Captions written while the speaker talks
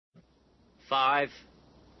5,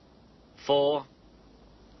 4,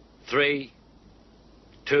 3,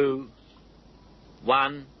 2,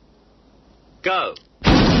 1, go.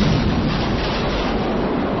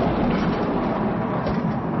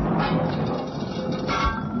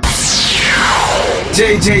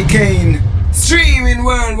 JJ Kane, streaming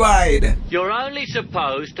worldwide. You're only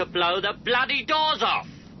supposed to blow the bloody doors off.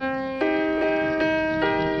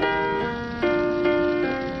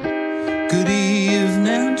 Good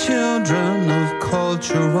evening, children of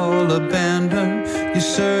cultural abandon. You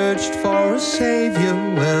searched for a savior,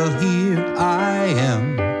 well here I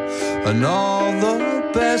am. And all the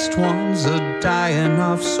best ones are dying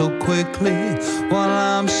off so quickly, while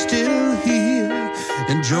I'm still here.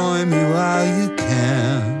 Enjoy me while you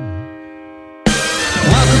can.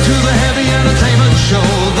 Welcome to the heavy entertainment show.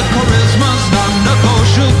 The charisma's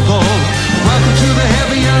non-negotiable. Welcome to the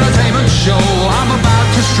heavy entertainment show. I'm about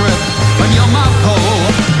to strip and you're my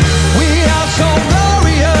pole. We are so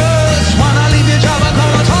glorious. Wanna leave each other,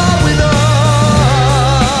 come on tour with us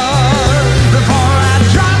before I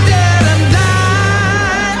drop dead and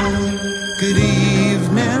die. Good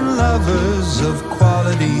evening, lovers of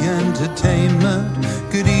quality entertainment.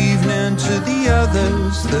 Good evening to the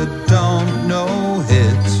others that don't know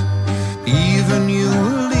it. Even you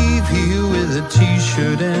will leave here with a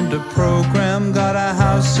t-shirt and a program. Got a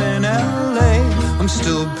house in LA, I'm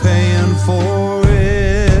still paying for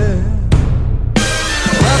it.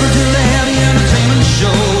 Welcome to the heavy entertainment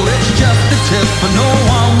show. It's just a tip, but no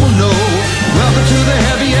one will know. Welcome to the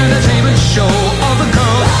heavy entertainment show. All the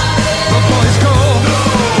girls, the boys go.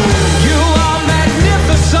 You are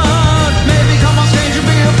magnificent. Maybe come on stage and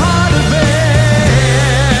be a part of it.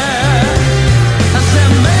 I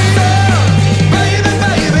said maybe, baby,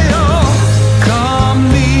 baby, oh. Come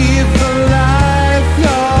live the life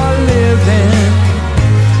you're living.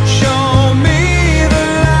 Show me the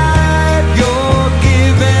life you're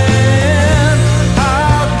giving.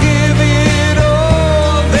 I'll give it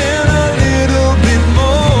all, then a little bit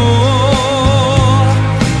more.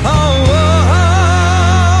 Oh, oh,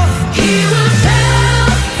 oh. He will sell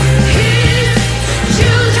his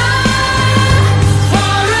children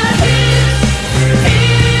for a hit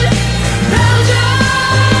in Belgium.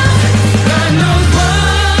 God knows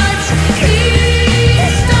what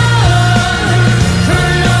he's done for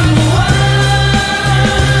number one.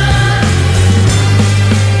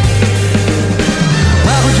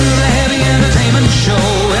 Welcome to the heavy entertainment show.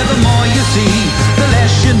 And the more you see, the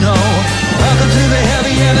less you know. Welcome to the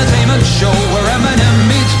heavy entertainment show, where Eminem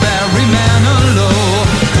meets Barry Manilow.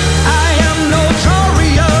 I am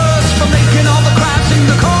notorious for making all the crowds sing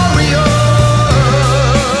the chorus.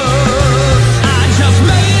 I just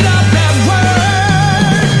made up that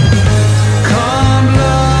word. Come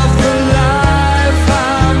love the life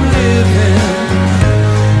I'm living.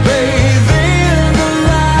 Bathe in the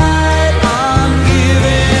light I'm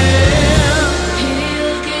giving.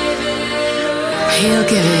 He'll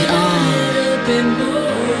give it all.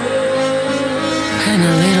 And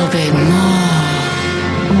a little bit more.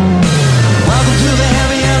 Welcome to the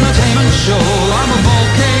heavy entertainment show. I'm a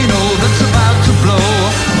volcano that's about to blow.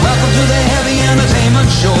 Welcome to the heavy entertainment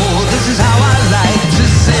show. This is how I like to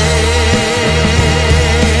say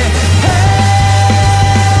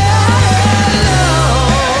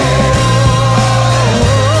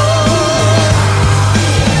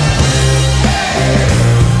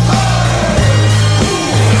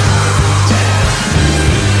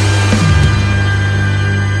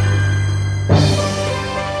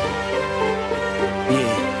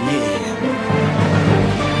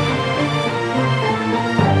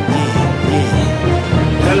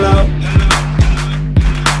Hello.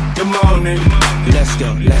 Good morning. Let's go,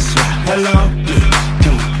 let's rock. Hello.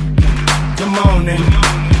 Good morning.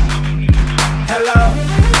 Hello.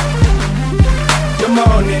 Good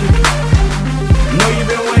morning. Know you've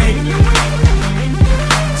been waiting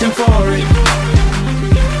for it.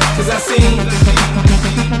 'Cause I seen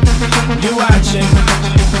you watching.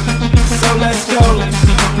 So let's go.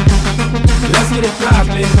 Let's get it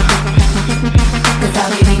poppin'. Cause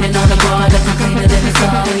I'll be leaning on the bar looking cleaner than the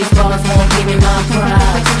sun. These bars won't give me my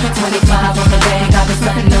pride. 25 on the bag, got the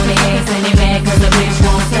sun on the ass. And they mad cause the bitch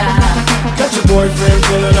won't stop. Got your boyfriend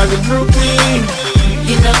feeling like a groupie.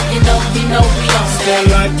 You know we on Stand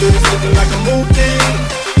that. like this, looking like a movie.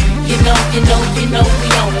 You know we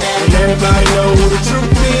on And that. everybody know who the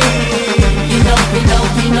truth is. You know we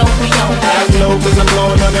on I that. know 'cause I'm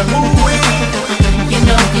blowing on that movie. You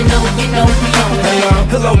know we on that. Hello.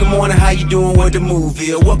 Hello, good morning, how you doing? What the move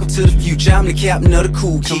is? Welcome to the future, I'm the captain of the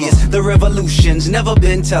cool kids. The revolution's never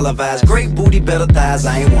been televised. Great booty, better thighs,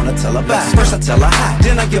 I ain't wanna tell her bye. First I tell her hi,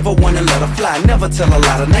 then I give her one and let her fly. Never tell a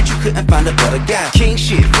lie, tonight you couldn't find a better guy. King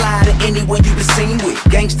shit, fly to anyone you been seen with.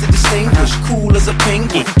 Gangsta distinguished, cool as a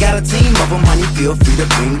penguin. Got a team of them, honey, feel free to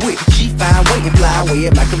bring with. She fine, wait and fly away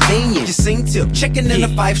at my convenience. You sing tip, checking in a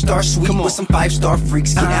 5-star suite with some 5-star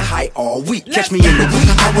freaks, getting high all week. Catch me in the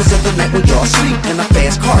wee hours of the night when y'all sleep. In a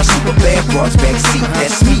fast car, super bad broads backseat.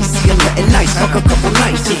 That's me, see I'm nothing nice. Fuck a couple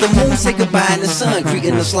nights till the moon say goodbye and the sun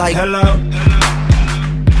greeting us like hello,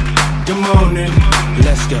 good morning.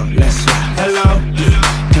 let's go, let's go. Hello,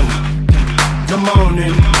 Come on. good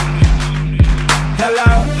morning. Hello,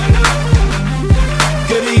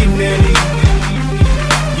 good evening.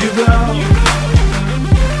 You go,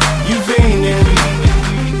 you fiending,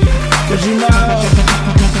 'cause you know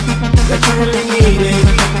that you really need it.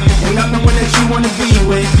 And I'm the one that you wanna be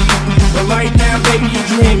with. But right now, baby, you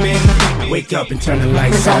dreaming. Wake up and turn the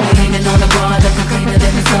lights on. I'm leaning on the bar, looking cleaner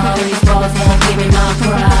than the sun. These bars won't give me my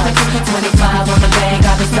pride. 25 on the bag,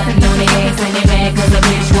 I've been stunting on the eggs, and they mad 'cause the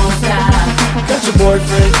bitch won't stop. Got your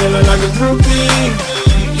boyfriend feeling like a groupie.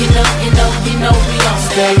 You know we on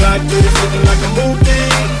Stay that. like this, looking like a movie.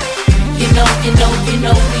 You know we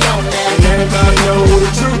on that. And everybody know who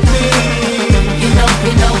the truth is. You know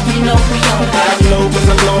we on I that. know 'cause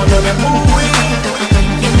I'm blowing on that movie.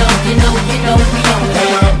 You know we on that.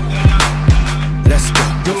 Hello, Let's go,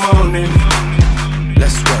 good morning.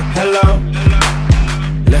 let's work, Hello,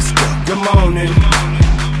 let's go, good morning.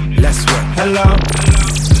 let's work. Hello,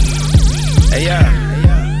 Hey, yeah,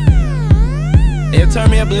 turn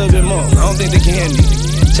me up a little bit more. I don't think they can hear me.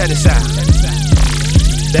 Check this out.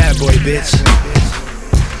 Bad boy, bitch.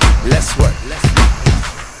 Let's work.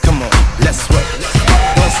 Come on, let's work.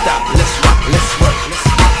 Don't stop, let's rock, let's work.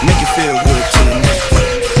 Make it feel good to the next work.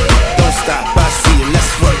 Don't stop, I see you,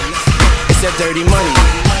 let's work. It's that dirty money.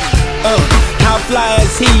 How fly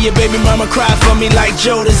is he? Your baby mama cry for me like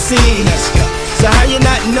Jodeci. So how you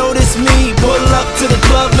not notice me? Pull up to the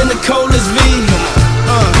club in the coldest V.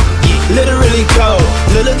 Literally cold.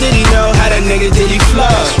 Little did he know how that nigga did he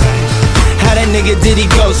flow. How that nigga did he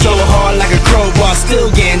go so hard like a crowbar, still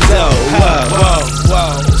getting dough.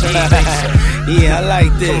 Whoa. Yeah, I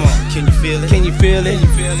like this. Can you feel it? Can you feel it?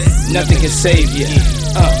 Nothing can save you.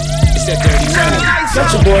 It's that dirty money.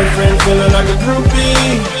 got your boyfriend feeling like a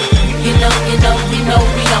groupie. You know we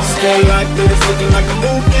on Stay that. like this, looking like a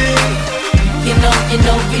movie. You know we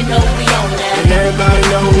on And that. everybody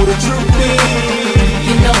know who the truth is.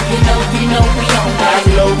 You know we on I that.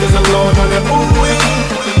 know 'cause I'm blowing on that movie.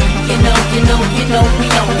 You know we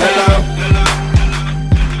on that. Hello,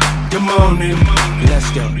 good morning. Let's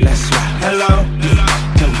go, let's rock. Hello,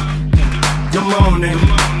 Come on. good morning.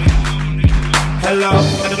 Hello,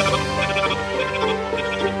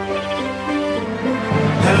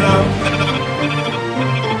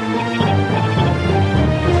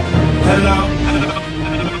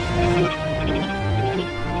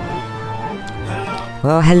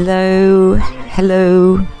 hello,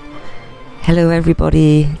 hello. Well, hello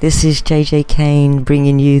everybody. This is JJ Kane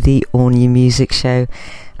bringing you the All New Music Show,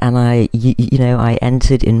 and I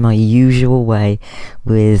entered in my usual way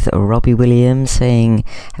with Robbie Williams saying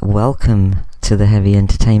welcome to the Heavy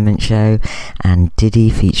Entertainment Show, and Diddy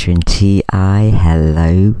featuring T.I.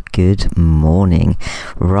 Hello, good morning.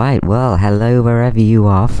 Right, well, hello wherever you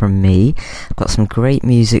are from me. I've got some great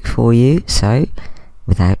music for you, so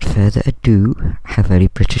without further ado, how very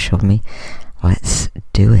British of me, let's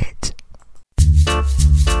do it.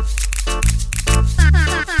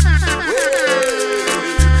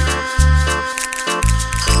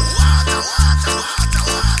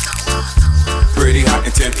 Pretty hot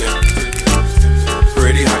and tempting.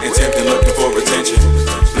 Pretty hot and tempting, looking for attention.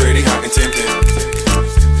 Pretty hot and tempting.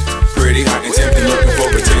 Pretty hot and tempting, looking for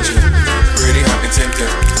attention. Pretty hot and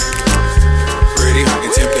tempting. Pretty hot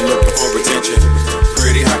and tempting, looking for attention.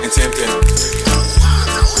 Pretty hot and tempting.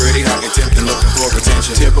 Pretty hot and tempting, looking for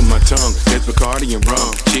attention. Tip of my tongue, it's Bacardi and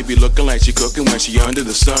rum. She be looking like she cooking when she under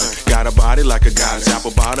the sun. Got a body like a goddess,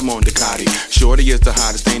 apple bottom on Ducati. Shorty is the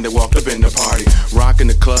hottest thing that walked up in the party. Rockin'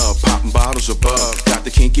 the club, popping bottles above. Got the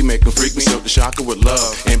kinky, make 'em freak me, silk the shocker with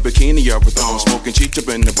love. In bikini or with on, smoking cheech up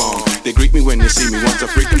in the bone. They greet me when they see me, once I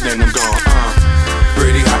freak them, then I'm gone.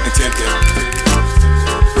 Pretty hot and tempting.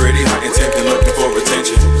 Pretty hot and tempting, looking for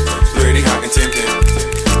attention. Pretty hot and tempting.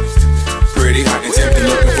 Pretty hot and tempting,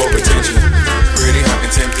 looking for attention. Pretty hot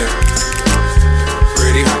and tempting.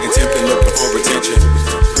 Pretty hot and tempting, looking for attention.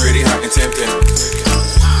 Pretty hot and tempting.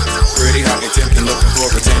 Pretty hot and tempting, looking for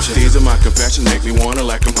attention. These are my confessions, make me wanna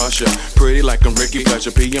like I'm Usher. Pretty body like I'm Ricky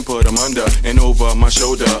Pleasure P and put 'em under and over my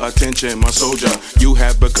shoulder. Attention, my soldier, you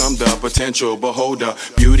have become the potential beholder.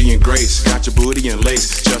 Beauty and grace, got your booty and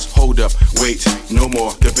lace. Just hold up, wait, no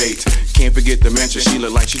more debate. Can't forget to mention, she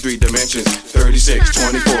look like she 3 dimensions. 36,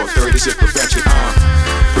 24, 36 perfection.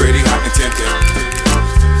 Pretty hot and tempting.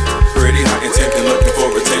 Pretty hot and tempting, looking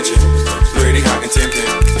for attention. Pretty hot and tempting.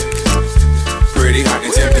 Pretty hot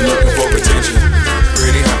and tempting, looking for attention.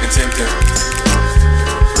 Pretty hot and tempting.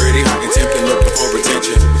 Pretty hot and tempting, looking for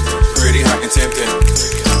attention. Pretty hot and tempting.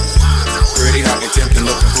 Pretty hot and tempting,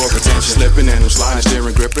 looking for attention. Slipping and I'm sliding,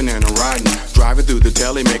 steering, gripping and I'm riding. Driving through the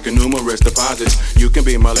telly, making numerous deposits. You can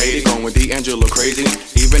be my lady, going D'Angelo crazy.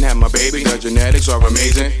 Even have my baby, the genetics are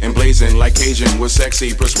amazing. And blazing like Cajun with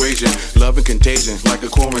sexy persuasion. Love and contagion, like a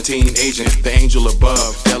quarantine agent. The angel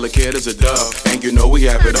above, delicate as a dove. And you know we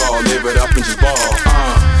have it all, live it up and just ball.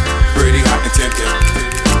 Pretty hot and tempting.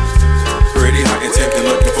 Pretty hot and tempting,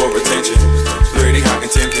 looking for attention. Pretty hot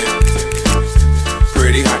and tempting.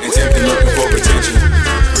 Pretty hot and tempting, looking for attention.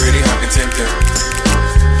 Pretty hot and tempting.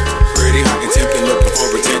 Pretty hot and tempting, looking for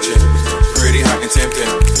attention. Pretty hot and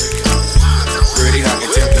tempting. Pretty hot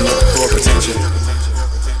and tempting, looking for attention.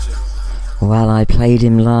 Well, I played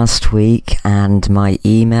him last week and my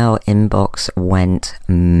email inbox went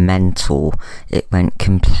mental. It went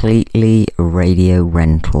completely radio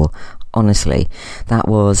rental. Honestly, that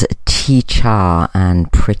was Teacher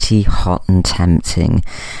and Pretty Hot and Tempting.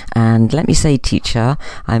 And let me say, Teacher,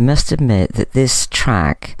 I must admit that this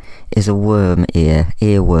track is a worm ear.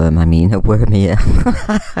 Earworm, I mean, a worm ear.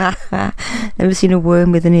 Ever seen a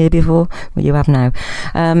worm with an ear before? Well, you have now.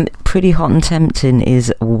 Pretty Hot and Tempting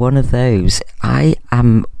is one of those. I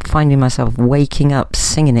am finding myself waking up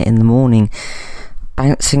singing it in the morning,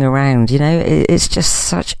 bouncing around, you know. It's just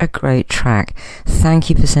such a great track. Thank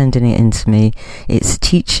you for sending it in to me. It's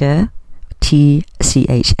Teacher,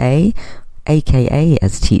 Tcha, aka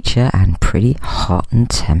as Teacher, and Pretty Hot and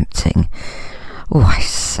Tempting. Oh, I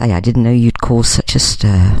say, I didn't know you'd cause such a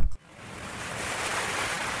stir.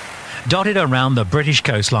 Dotted around the British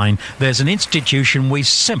coastline, there's an institution we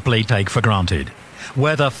simply take for granted.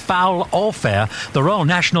 Whether foul or fair, the Royal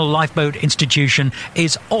National Lifeboat Institution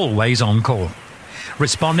is always on call.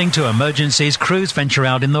 Responding to emergencies, crews venture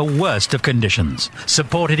out in the worst of conditions,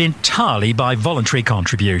 supported entirely by voluntary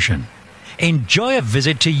contribution. Enjoy a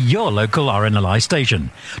visit to your local RNLI station.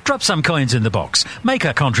 Drop some coins in the box, make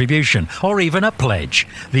a contribution, or even a pledge.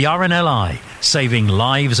 The RNLI, saving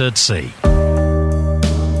lives at sea.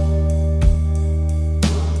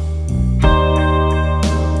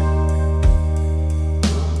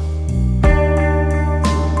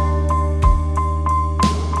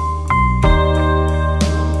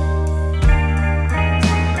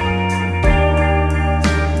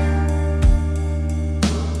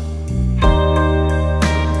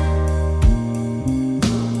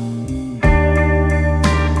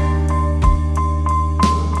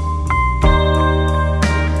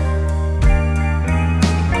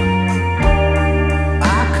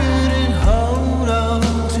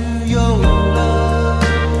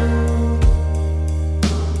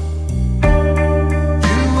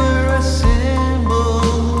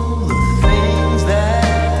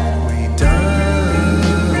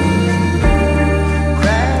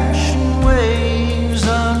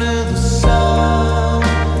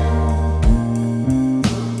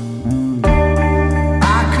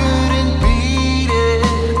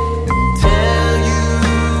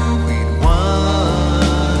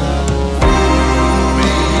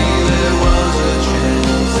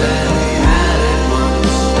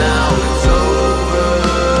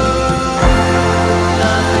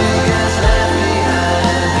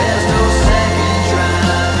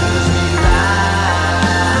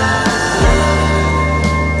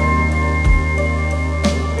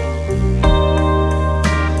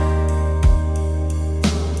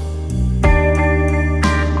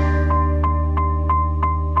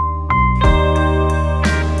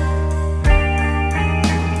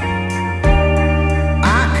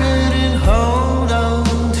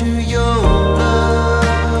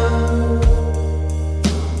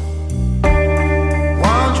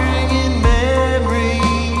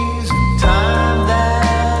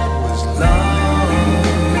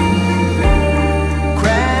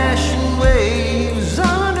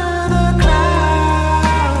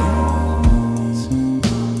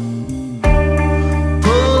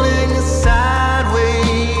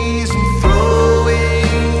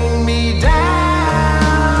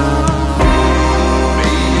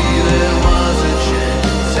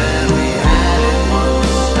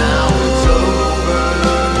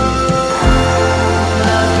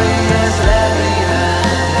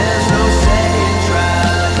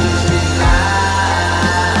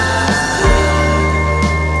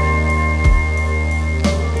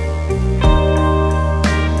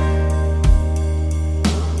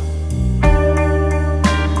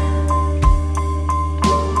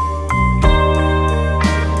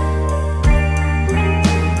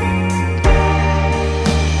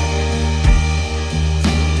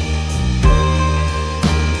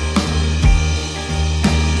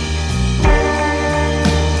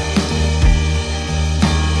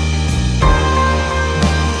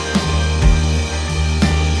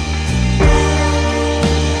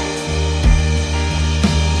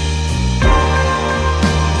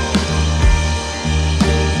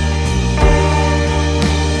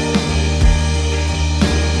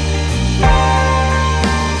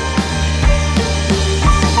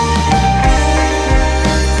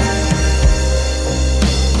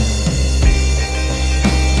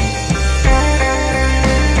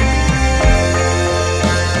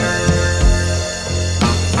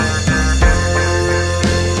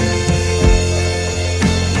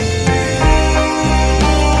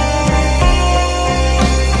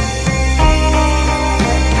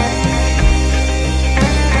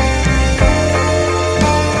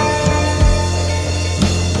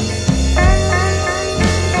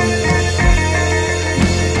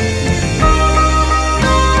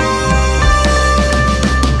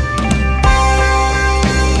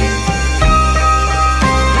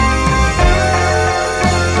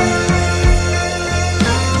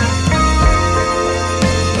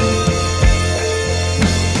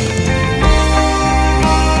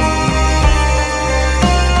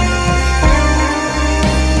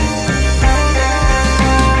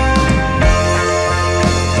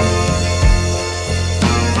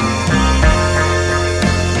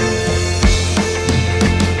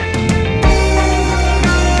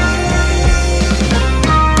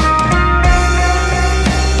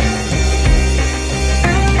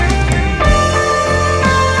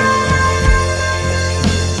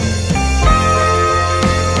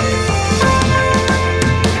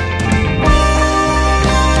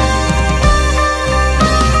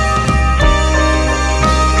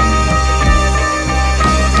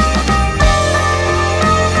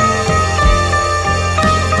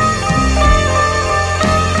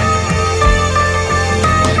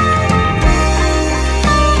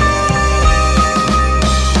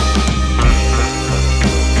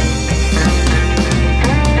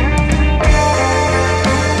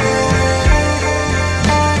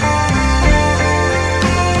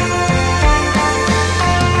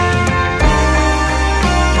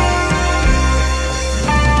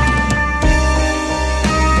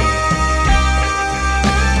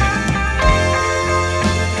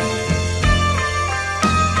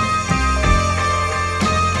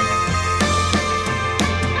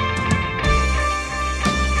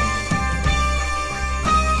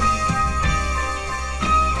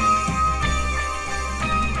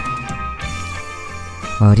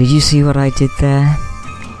 Well, did you see what I did there?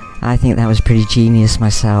 I think that was pretty genius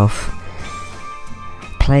myself.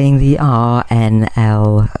 Playing the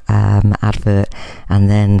RNL advert,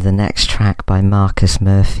 and then the next track by Marcus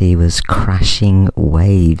Murphy was Crashing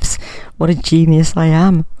Waves. What a genius I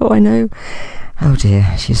am. Oh, I know. Oh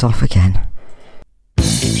dear, she's off again.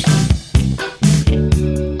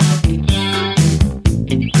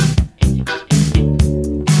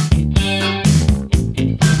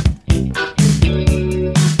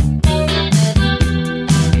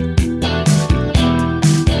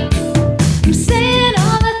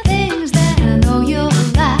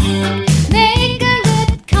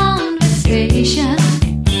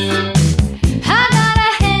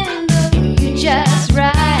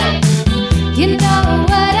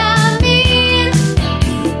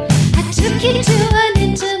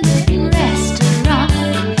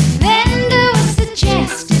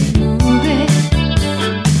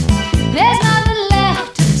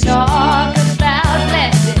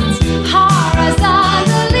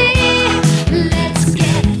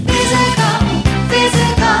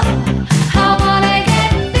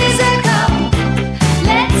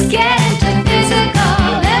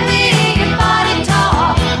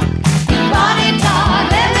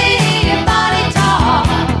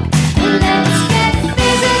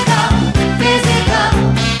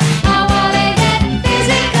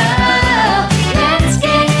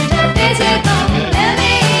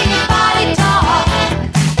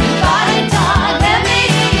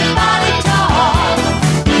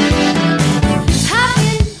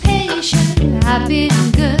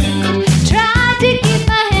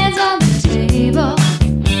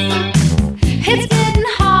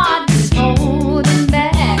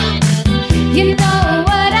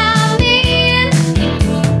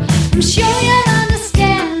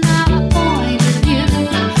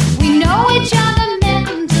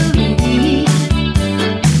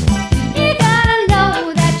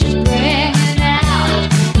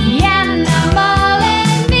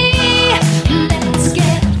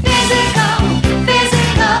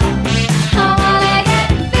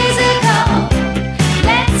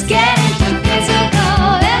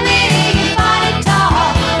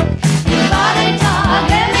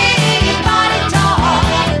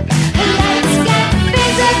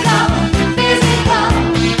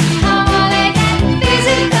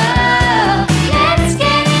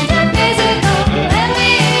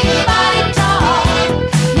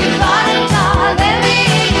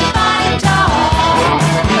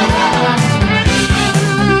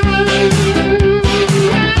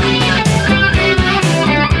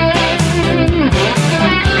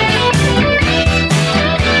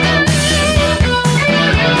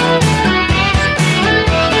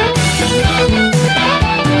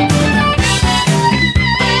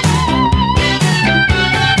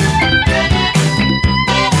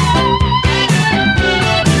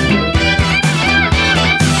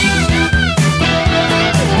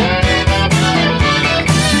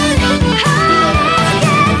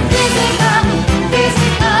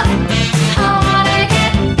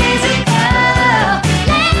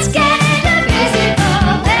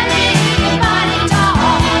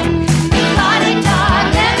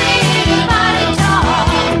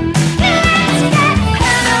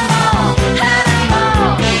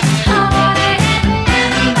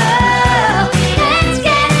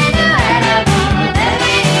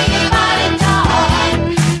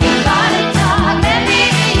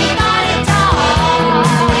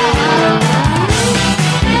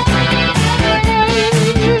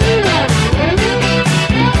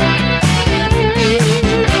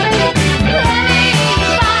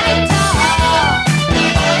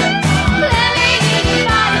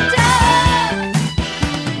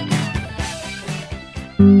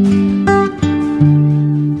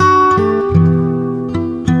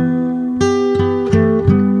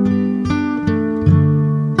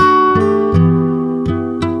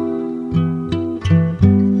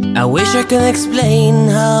 I wish I could explain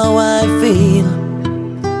how I feel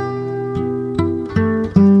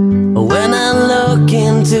when I look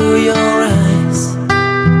into your eyes.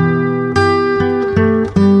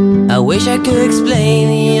 I wish I could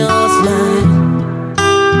explain your smile.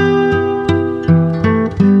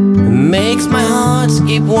 It makes my heart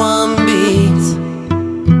skip one beat.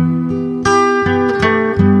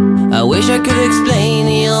 I wish I could explain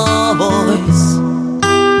your voice.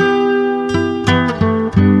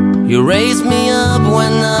 You raise me up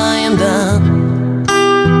when I am down.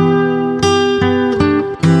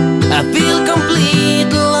 I feel complete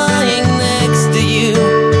lying next to you.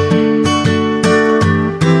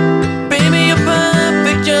 Baby, you're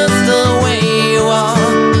perfect just the way you are.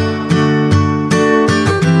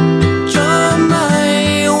 You're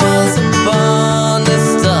my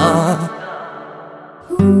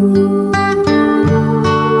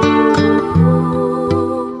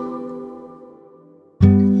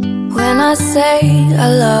I say I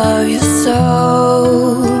love you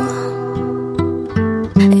so,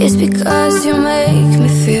 it's because you make me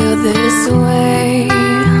feel this way.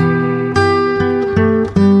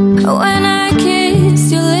 When I kiss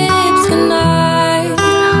your lips goodnight,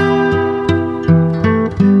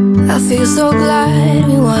 I feel so glad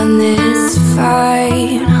we won this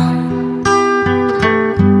fight.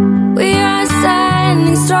 We are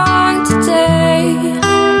standing strong today.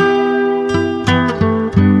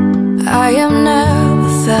 I have never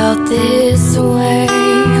felt this way.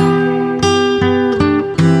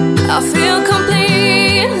 I feel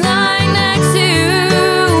complete lying next to you.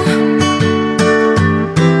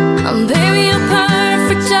 Baby, you're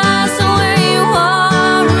perfect just the way you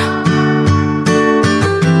are.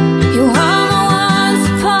 You are my once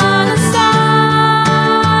upon a star.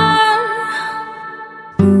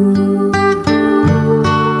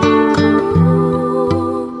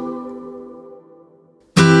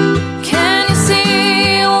 Can you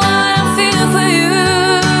see what I feel for you?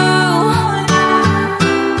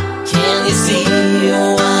 Can you see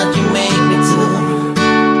what you make me do?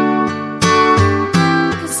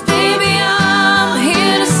 'Cause baby, I'm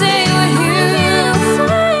here to stay with you.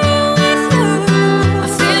 I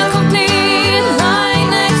feel complete lying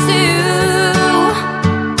next to you.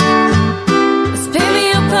 'Cause baby,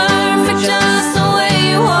 you're perfect just the way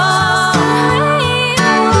you are.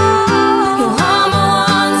 You are my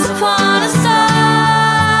once upon a star.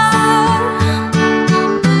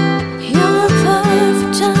 You're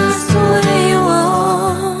perfect just the way you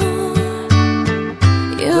are.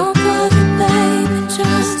 You're perfect, baby,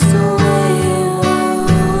 just the way you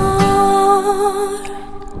are.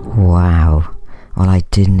 Wow. Well, I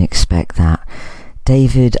didn't expect that.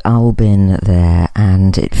 David Albin there,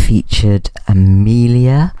 and it featured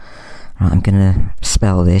Amelia. Right, I'm going to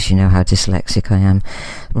spell this, you know how dyslexic I am.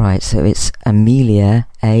 Right, so it's Amelia,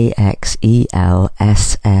 Axelson,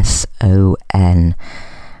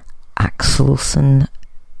 Axelson,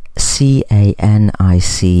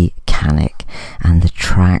 Canic, and the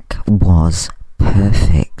track was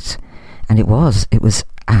perfect. And it was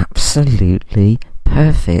absolutely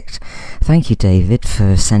perfect. Thank you, David,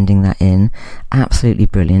 for sending that in. Absolutely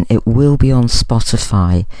brilliant. It will be on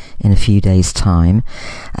Spotify in a few days' time,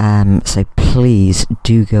 so please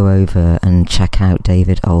do go over and check out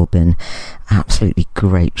David Albin. Absolutely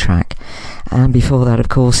great track. And before that, of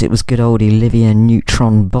course, it was good old Olivia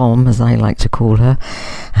Neutron Bomb, as I like to call her.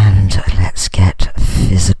 And let's get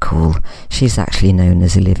physical. She's actually known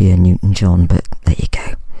as Olivia Newton-John, but there you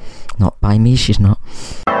go. Not by me, she's not.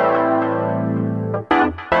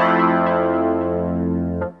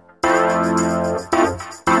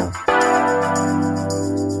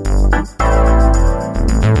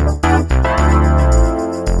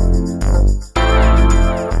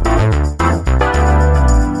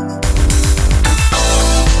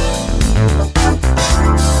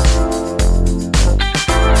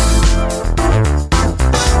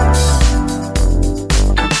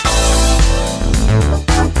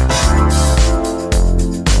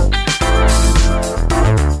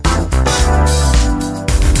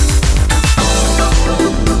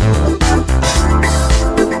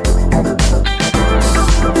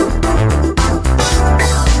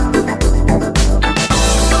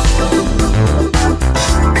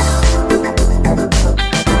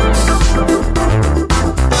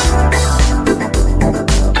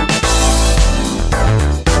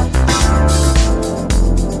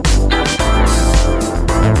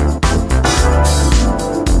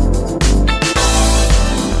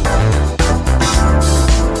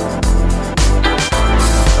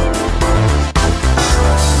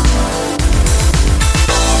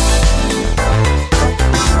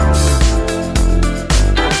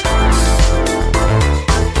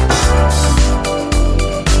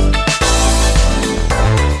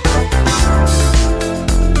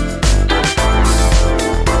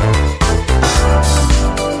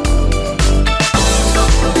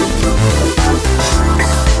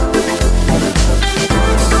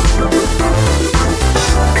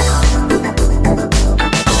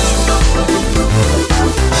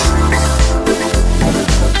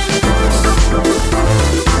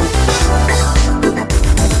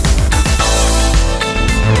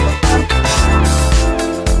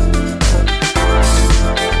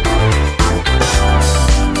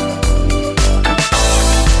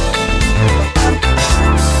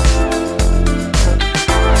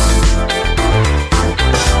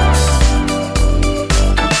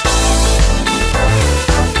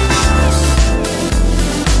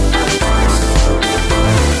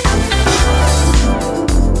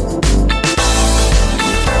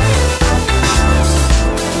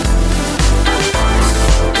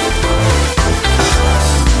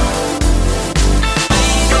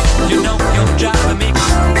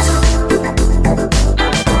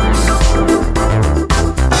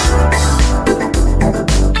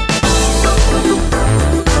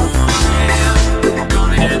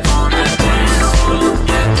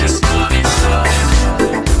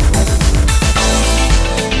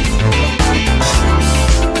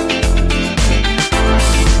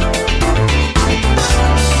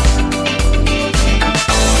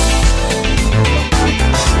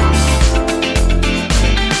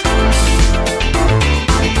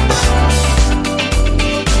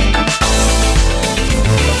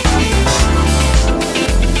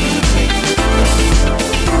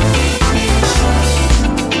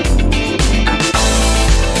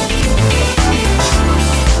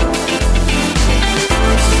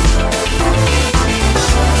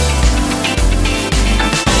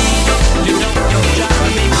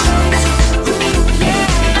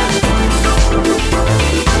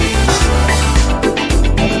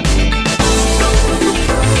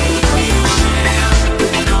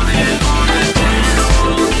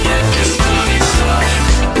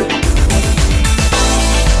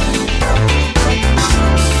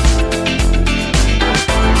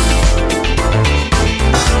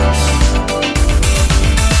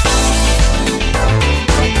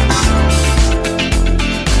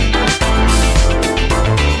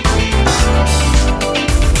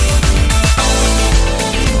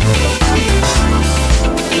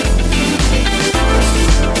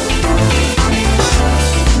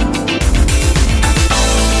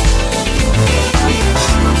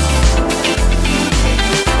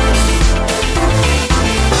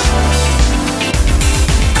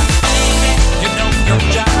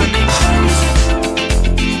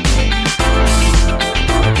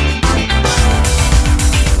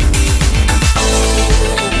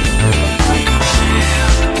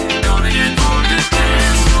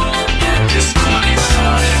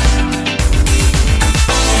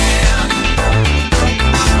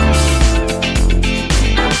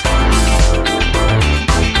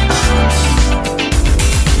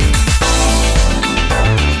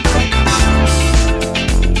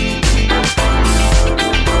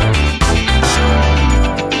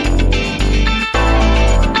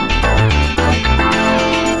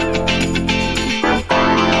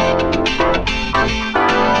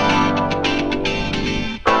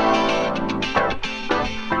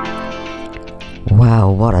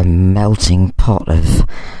 Wow, what a melting pot of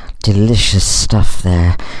delicious stuff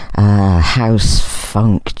there. House,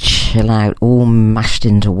 funk, chill out, all mashed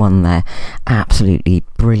into one there. Absolutely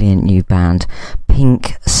brilliant new band,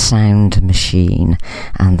 Pink Sound Machine,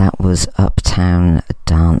 and that was Uptown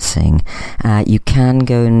Dancing. You can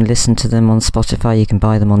go and listen to them on Spotify, you can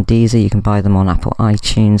buy them on Deezer, you can buy them on Apple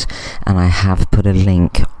iTunes, and I have put a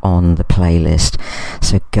link on the playlist,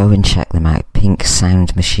 so go and check them out. Pink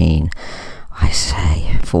Sound Machine. I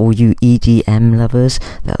say, for all you EDM lovers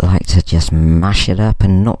that like to just mash it up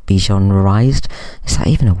and not be genreized, is that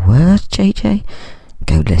even a word, JJ?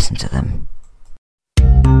 Go listen to them.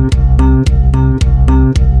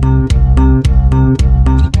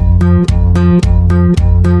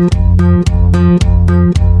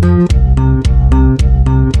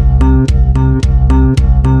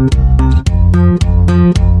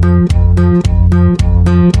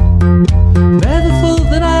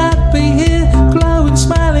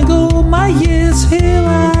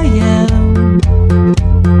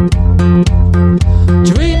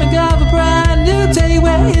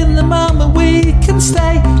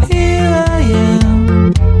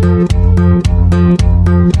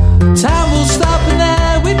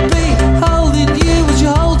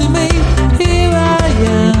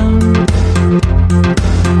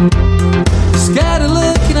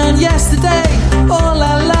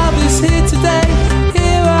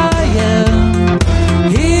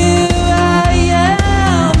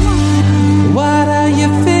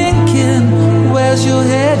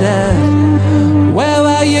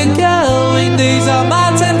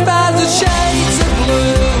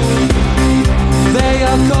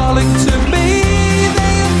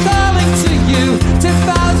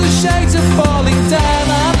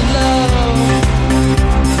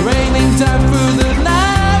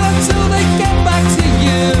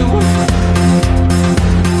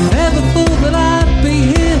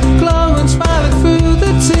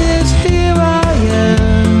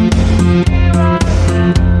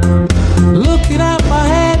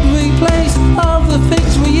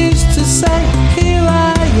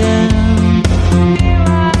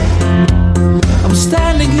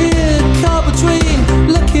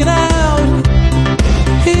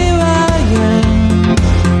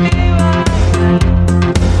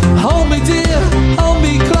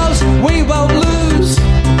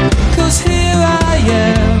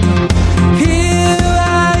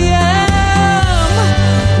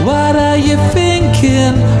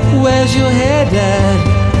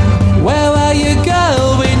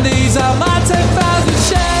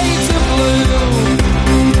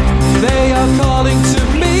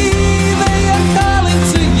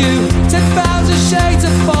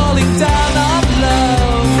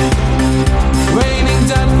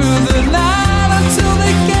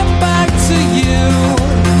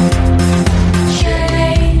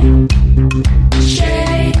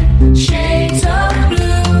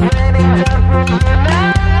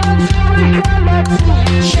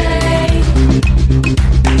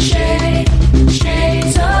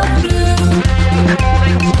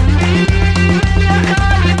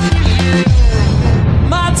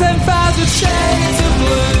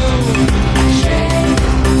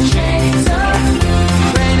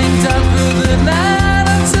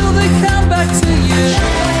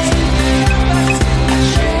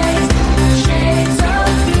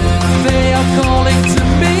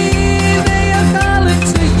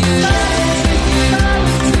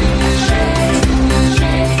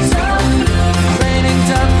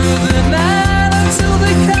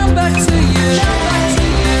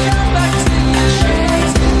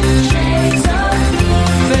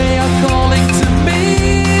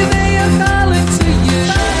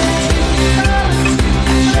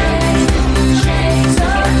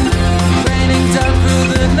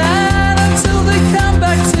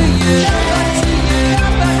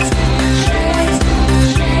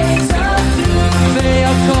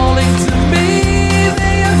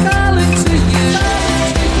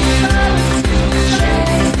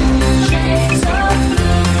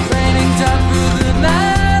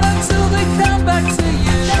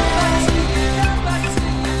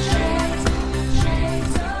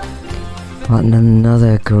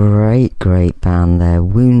 Another great band there,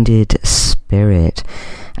 Wounded Spirit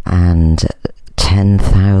and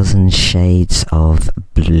 10,000 Shades of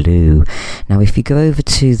Blue. Now if you go over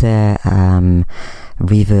to their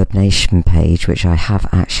Reverb Nation page, which I have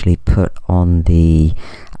actually put on the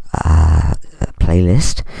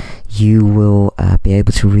playlist, you will be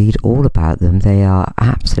able to read all about them. They are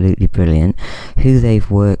absolutely brilliant. Who they've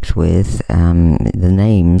worked with, the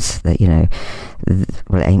names that,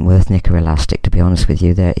 well, it ain't worth Nicker Elastic, to be honest with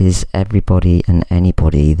you. There is everybody and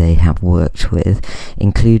anybody they have worked with,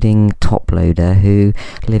 including Top Loader, who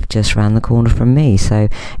lived just round the corner from me. So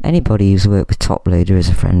anybody who's worked with Top Loader is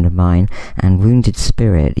a friend of mine, and Wounded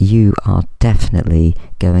Spirit, you are definitely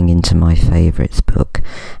going into my favourites book,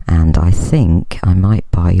 and I think I might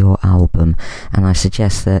buy your album, and I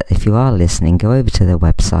suggest that if you are listening, go over to their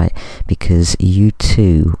website, because you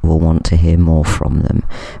too will want to hear more from them.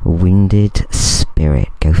 Wounded Spirit,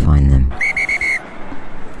 go find them.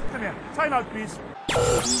 Come here, time out please.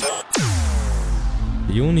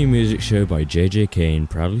 The All New Music Show by JJ Kane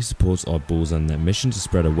proudly supports Oddballs and their mission to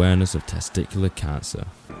spread awareness of testicular cancer.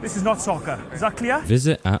 This is not soccer, is that clear?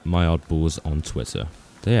 Visit at MyOddballs on Twitter.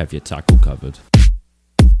 They have your tackle covered.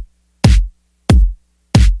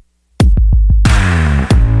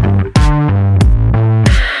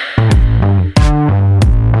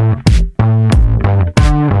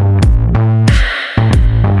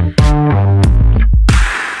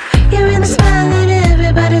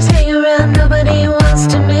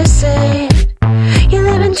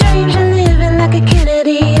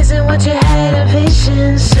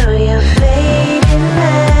 So you're fading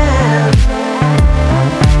now.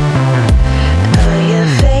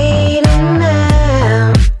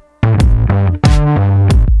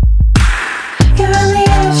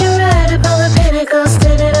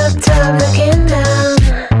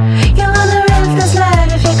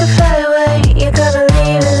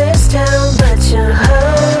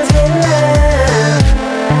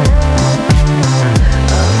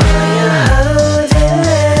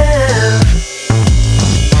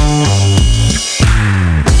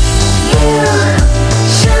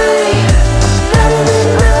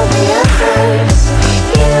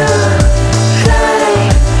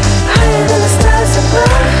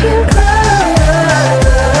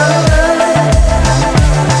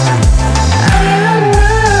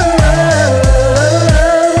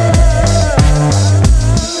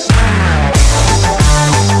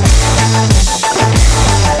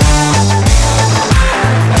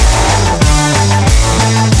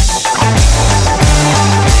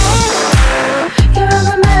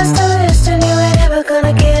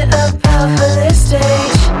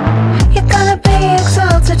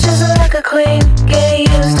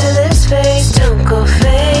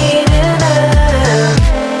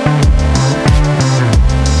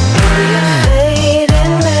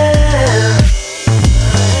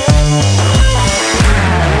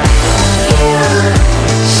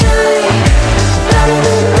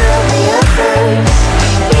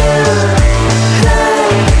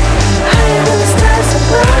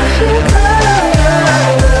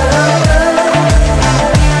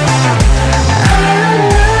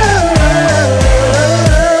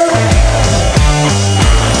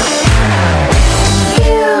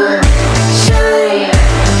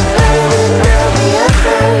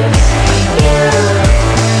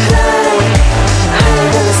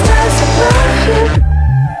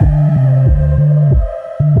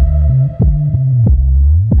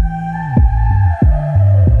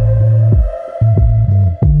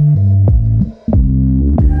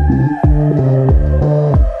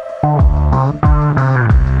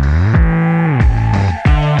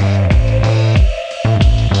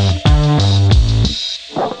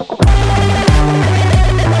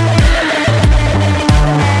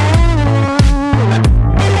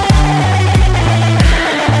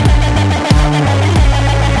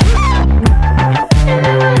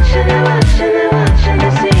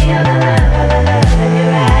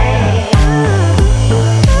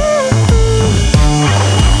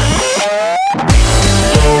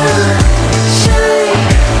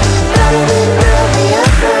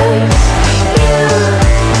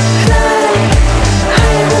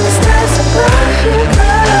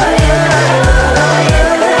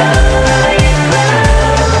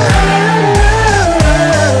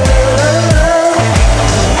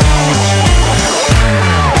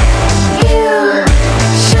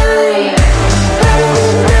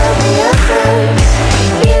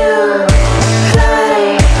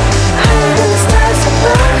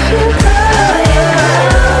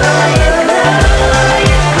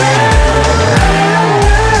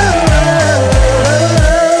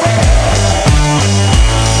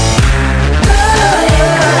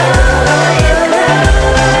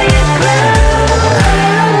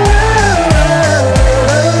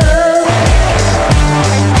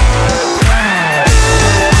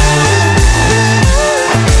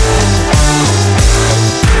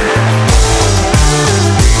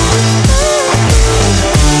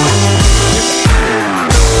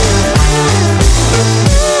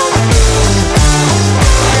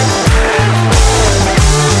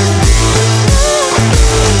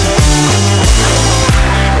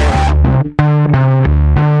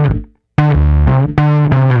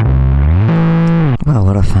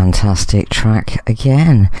 fantastic track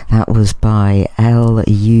again. That was by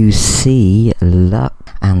LUC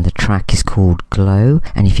Luck, and the track is called Glow.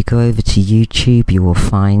 And if you go over to YouTube, you will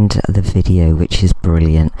find the video, which is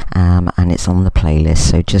brilliant, and it's on the playlist.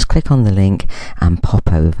 So just click on the link and pop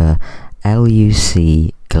over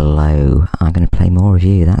LUC Glow. I'm going to play more of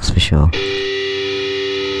you, that's for sure.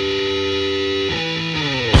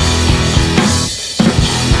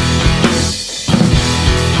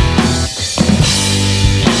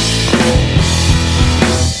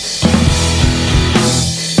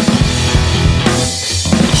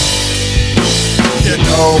 You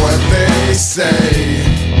know what they say,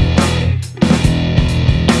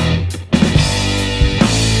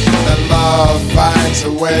 that love finds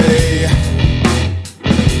a way.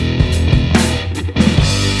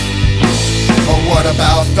 But what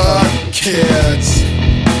about the kids?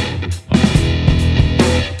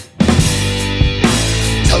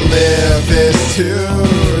 To live is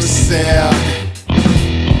to sin.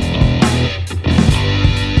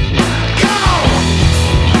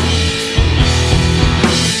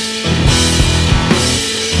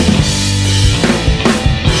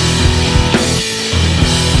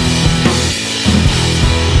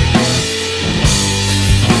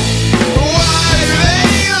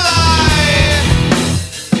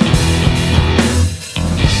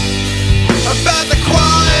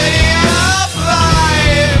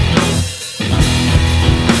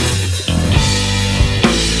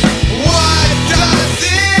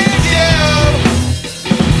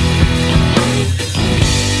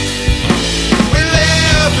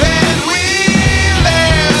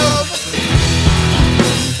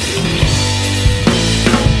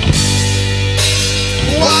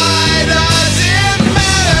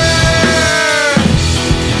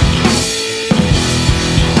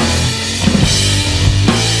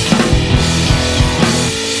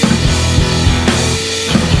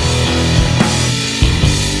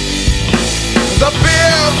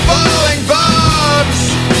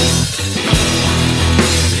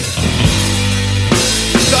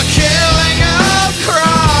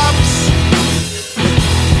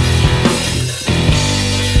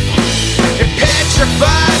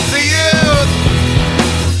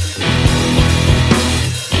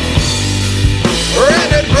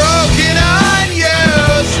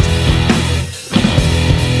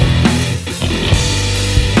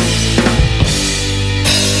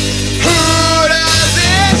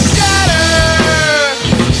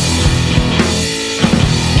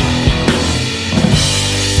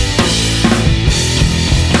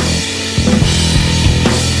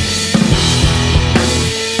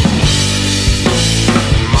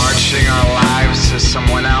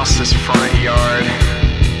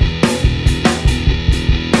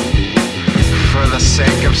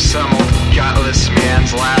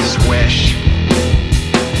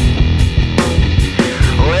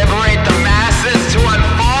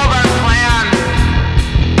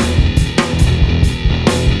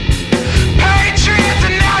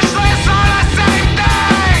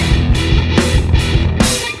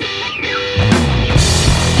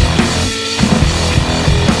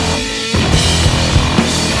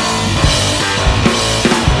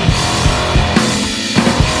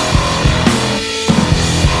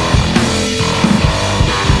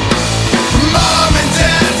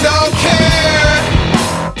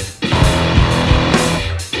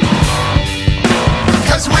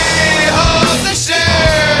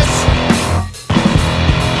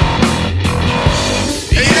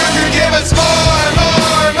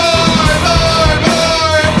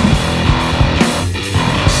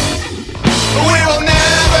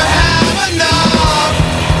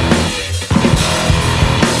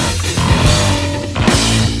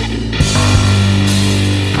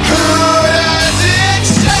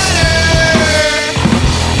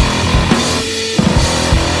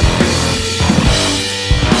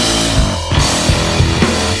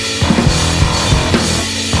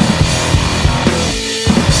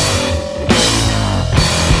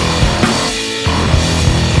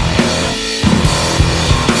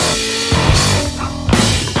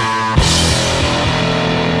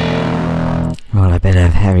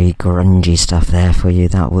 Grungy stuff there for you.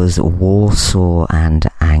 That was Warsaw and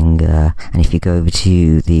Anger. And if you go over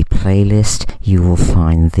to the playlist, you will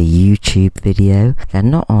find the YouTube video. They're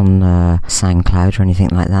not on SoundCloud or anything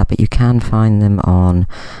like that, but you can find them on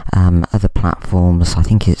other platforms. I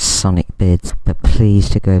think it's Sonic Bids, but please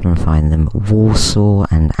do go over and find them. Warsaw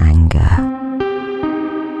and Anger.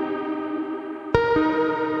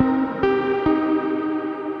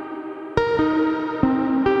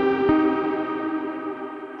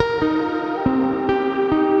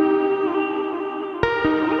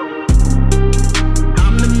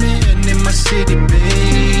 I'm the man.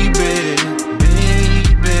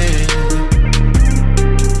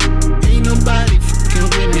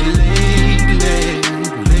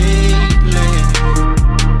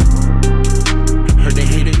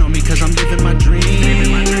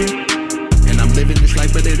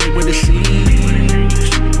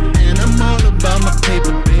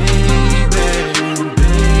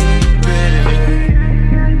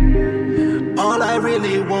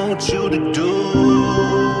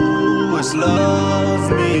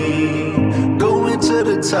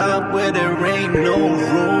 top where there ain't no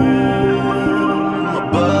room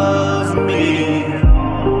above me.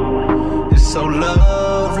 It's so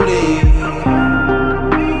lovely.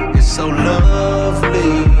 It's so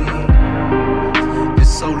lovely.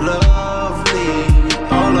 It's so lovely.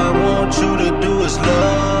 All I want you to do is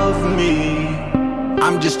love me.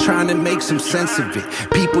 I'm just trying to make some sense of it.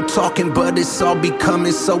 People talking, but it's all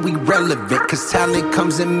becoming so irrelevant. Cause talent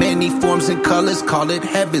comes in many forms and colors, call it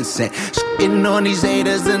heaven sent. Shitting on these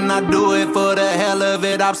haters and I do it for the hell of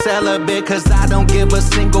it. I'm celibate cause I don't give a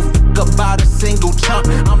single fuck about a single chump.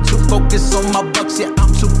 I'm too focused on my bucks, yeah,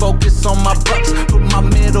 I'm too focused on my bucks. Put my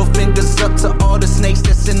middle fingers up to all the snakes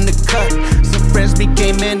that's in the cut. Some friends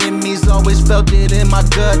became enemies, always felt it in my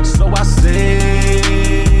gut. So I say,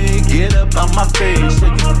 get up on my face, yeah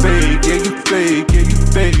you fake, yeah you fake, yeah you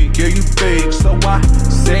fake, yeah you fake. So I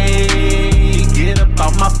say, get up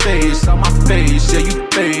on my face, yeah you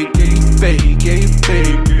fake, yeah you fake, yeah you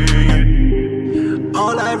fake, yeah.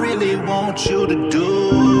 All I really want you to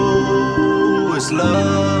do is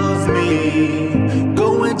love me.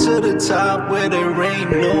 Going to the top where there ain't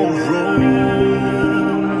no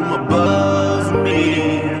room above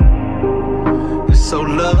me. It's so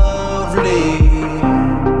lovely.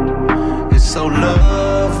 It's so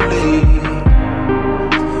lovely.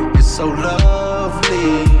 It's so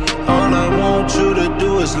lovely. All I want you to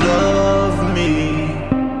do is love me.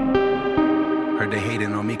 Heard they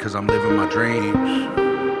hating on me cause I'm living my dreams.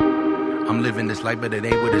 I'm living this life but it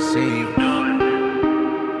ain't what it seems.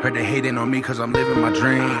 Heard they hating on me cause I'm living my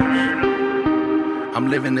dreams. I'm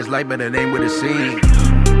living this life but it ain't what it seems.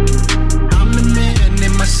 I'm the man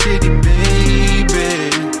in my city, baby.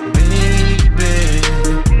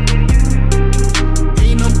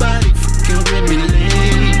 Nobody fucking with me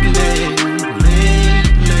lately.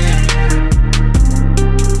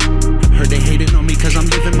 Heard they hating on me cause I'm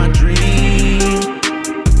living my dream.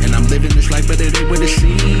 And I'm living this life but it ain't what it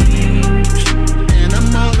seems. And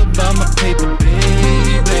I'm all about my paper, baby.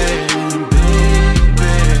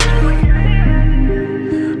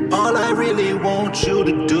 All I really want you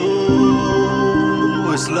to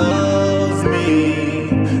do is love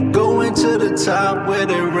me. Going to the top where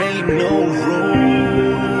there ain't no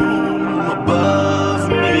room above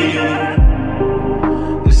me.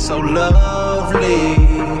 It's so lovely.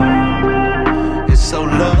 It's so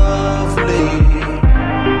lovely.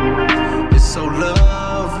 It's so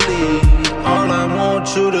lovely. All I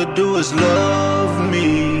want you to do is love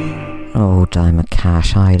me. Oh, Diamond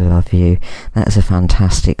Cash, I love you. That's a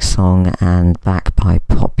fantastic song and back by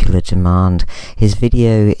popular demand. His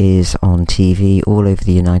video is on TV all over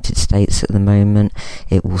the United States at the moment.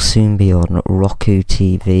 It will soon be on Roku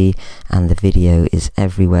TV and the video is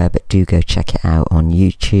everywhere, but do go check it out on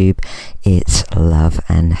YouTube. It's Love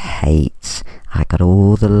and Hate. I got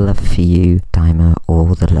all the love for you, Diamond,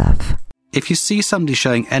 all the love. If you see somebody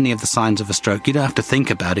showing any of the signs of a stroke, you don't have to think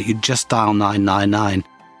about it, you just dial 999.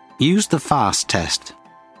 Use the FAST test.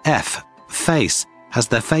 F. Face. Has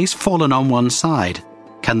their face fallen on one side?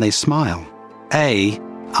 Can they smile? A.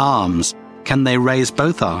 Arms. Can they raise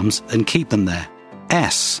both arms and keep them there?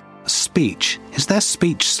 S. Speech. Is their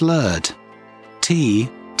speech slurred? T.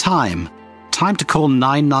 Time. Time to call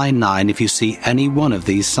 999 if you see any one of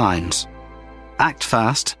these signs. Act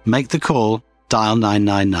fast, make the call, dial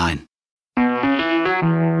 999.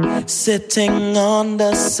 Sitting on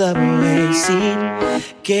the subway seat,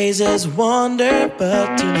 gazers wonder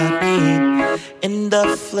but do not read in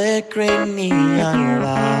the flickering neon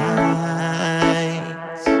lights.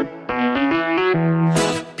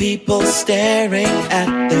 People staring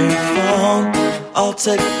at their phone, all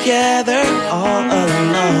together, all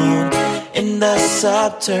alone in the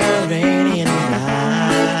subterranean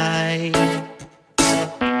night.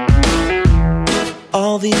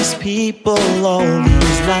 All these people, all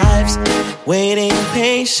these lives, waiting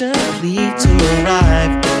patiently to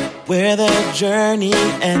arrive where their journey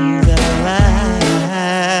ends at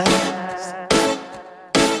last.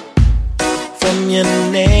 From your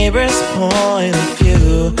neighbor's point of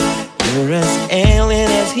view, you're as alien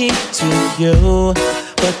as he to you,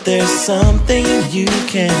 but there's something you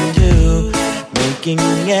can do, making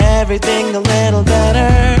everything a little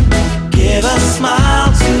better. Give a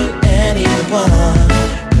smile to anyone,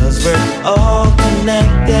 'cause we're all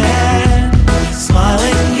connected.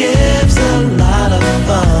 Smiling gives a lot of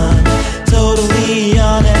fun, totally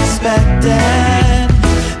unexpected.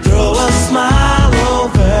 Throw a smile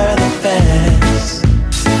over the fence,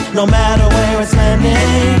 no matter where it's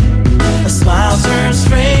landing. A smile turns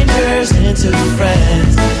strangers into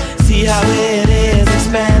friends. See how it is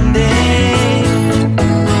expanding.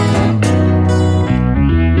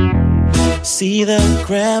 See the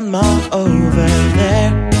grandma over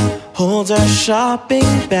there, holds her shopping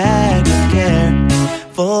bag of care,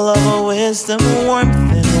 full of wisdom, warmth,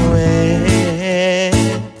 and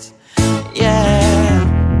wit. Yeah.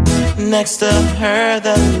 Next of her,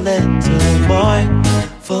 the little boy,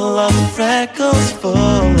 full of freckles, full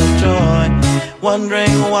of joy,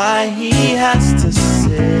 wondering why he has to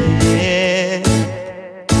sit.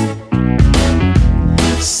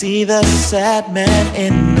 See the sad man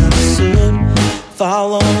in the suit,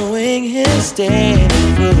 following his daily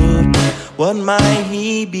route. What might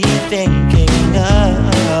he be thinking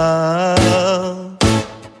of?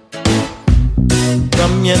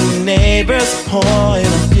 From your neighbor's point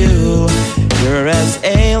of view, you're as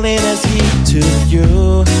alien as he to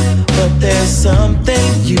you. But there's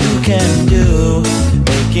something you can do,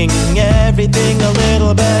 making everything a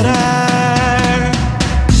little better.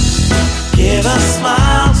 Give a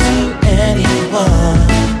smile to anyone,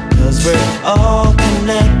 'cause we're all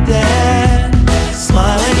connected.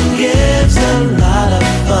 Smiling gives a lot of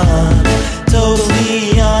fun,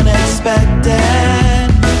 totally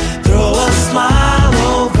unexpected. Throw a smile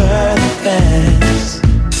over the fence,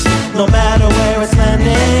 no matter where it's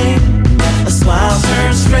landing. A smile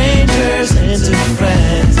turns strangers into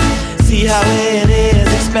friends. See how it is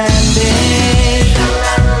expanding.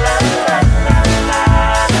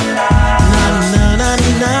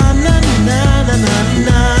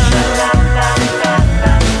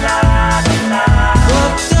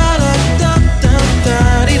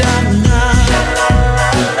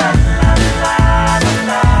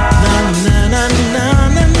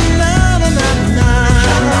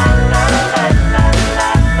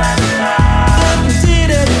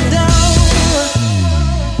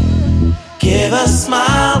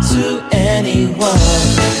 Smile to anyone,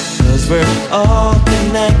 'cause we're all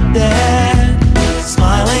connected.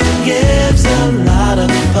 Smiling gives a lot of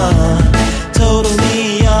fun,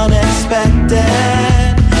 totally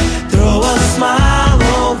unexpected. Throw a smile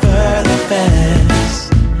over the fence,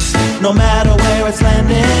 no matter where it's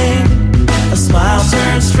landing. A smile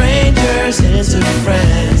turns strangers into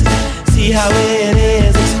friends. See how it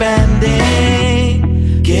is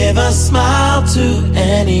expanding. Give a smile to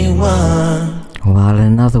anyone. Well,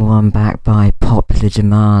 another one backed by popular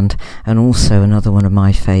demand, and also another one of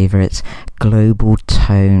my favourites, Global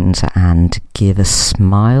Tones and Give a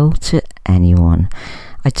Smile to Anyone.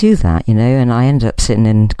 I do that, you know, and I end up sitting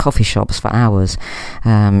in coffee shops for hours.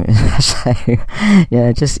 So,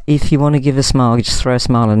 yeah, just if you want to give a smile, just throw a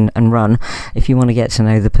smile and run. If you want to get to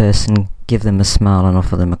know the person, give them a smile and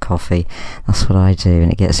offer them a coffee. That's what I do,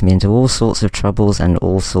 and it gets me into all sorts of troubles and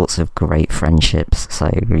all sorts of great friendships.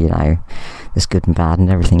 So, you know, there's good and bad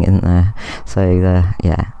and everything, isn't there? So,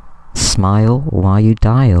 yeah. Smile while you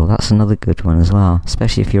dial. That's another good one as well,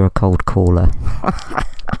 especially if you're a cold caller.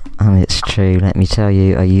 And it's true, let me tell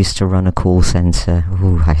you, I used to run a call centre.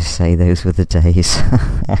 Ooh, I say those were the days.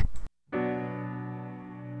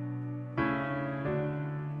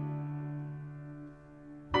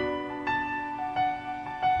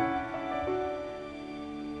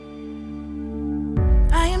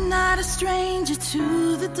 I am not a stranger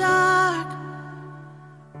to the dark.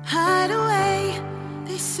 Hide away,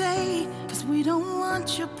 they say, 'cause we don't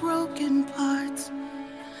want your broken parts.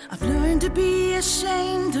 I've learned to be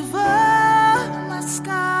ashamed of all my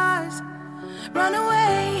scars. Run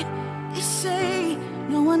away, they say,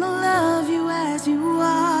 no one will love you as you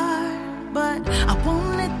are. But I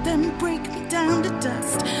won't let them break me down to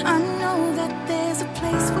dust. I know that there's a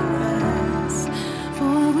place for us,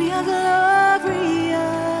 for we are glorious.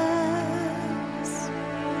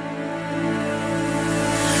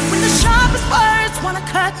 When the sharpest words wanna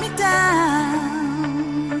cut me down,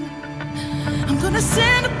 I'm gonna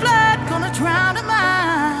send the blood, gonna drown them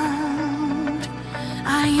out.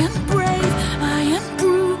 I am brave, I am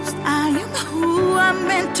bruised, I am who I'm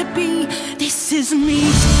meant to be. This is me.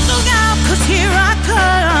 Look out, 'cause here I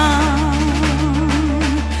come,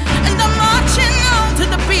 and I'm marching on to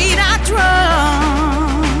the beat I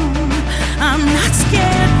drum. I'm not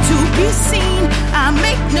scared to be seen, I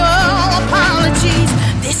make no apologies.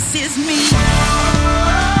 This is me.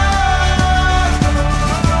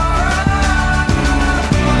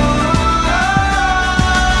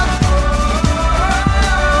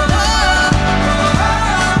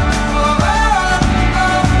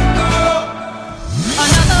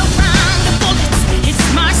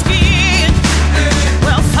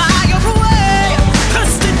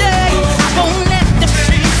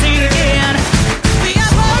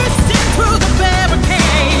 Through the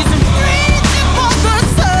barricades and reaching for the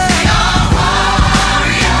sun.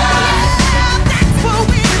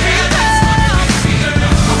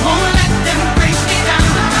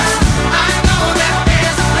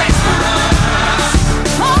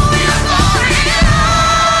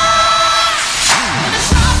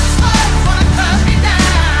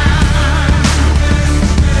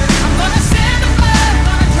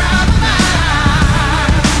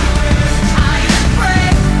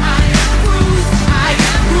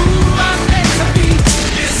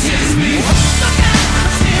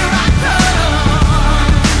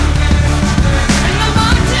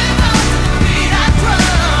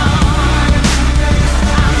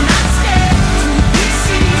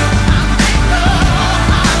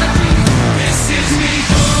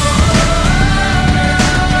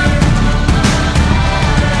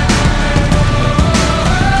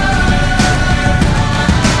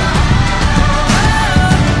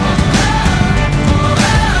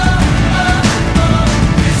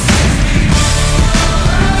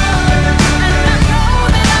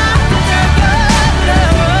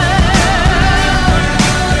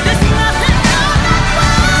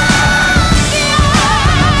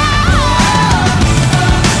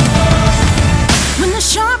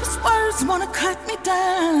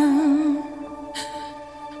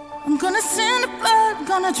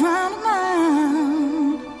 gonna drown him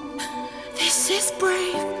out. This is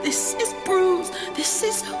brave, this is bruised, this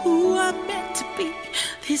is who I'm meant to be,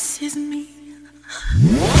 this is me.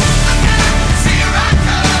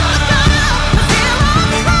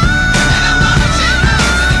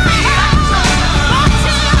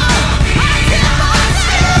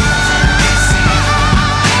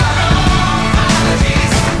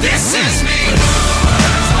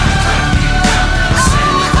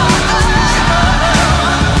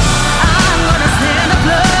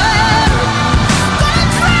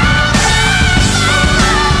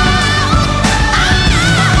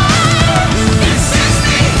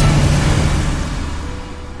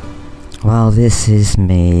 Well, this is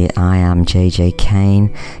me. I am JJ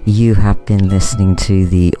Kane. You have been listening to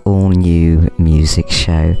the all-new music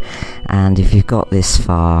show. And if you've got this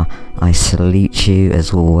far, I salute you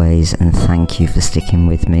as always and thank you for sticking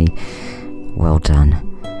with me. Well done.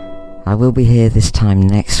 I will be here this time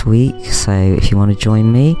next week, so if you want to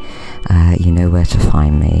join me, you know where to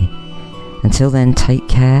find me. Until then, take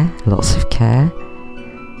care, lots of care.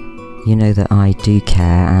 You know that I do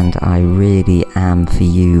care and I really am for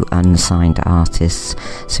you unsigned artists,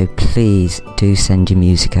 so please do send your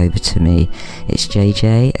music over to me. It's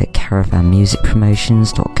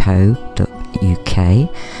jj@caravanmusicpromotions.co.uk.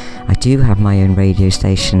 I do have my own radio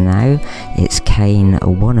station now. It's Kane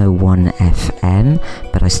 101 FM,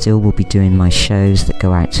 but I still will be doing my shows that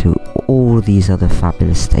go out to all these other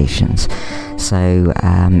fabulous stations. So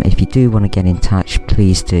if you do want to get in touch,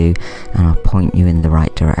 please do, and I'll point you in the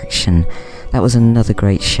right direction. That was another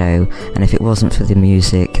great show, and if it wasn't for the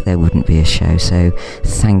music, there wouldn't be a show. So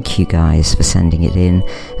thank you guys for sending it in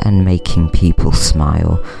and making people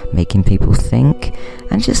smile, making people think,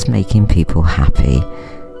 and just making people happy.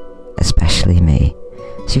 Especially me.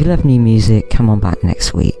 So if you love new music, come on back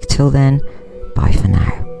next week. Till then, bye for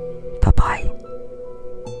now. Bye bye.